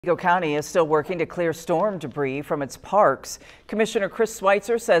Vigo County is still working to clear storm debris from its parks. Commissioner Chris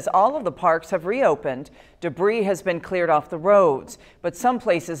Schweitzer says all of the parks have reopened. Debris has been cleared off the roads, but some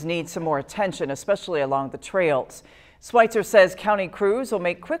places need some more attention, especially along the trails. Schweitzer says county crews will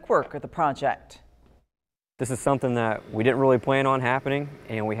make quick work of the project. This is something that we didn't really plan on happening,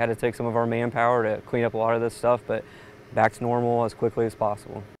 and we had to take some of our manpower to clean up a lot of this stuff, but back to normal as quickly as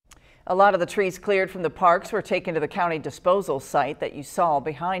possible. A lot of the trees cleared from the parks were taken to the county disposal site that you saw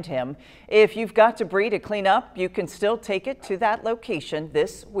behind him. If you've got debris to clean up, you can still take it to that location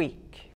this week.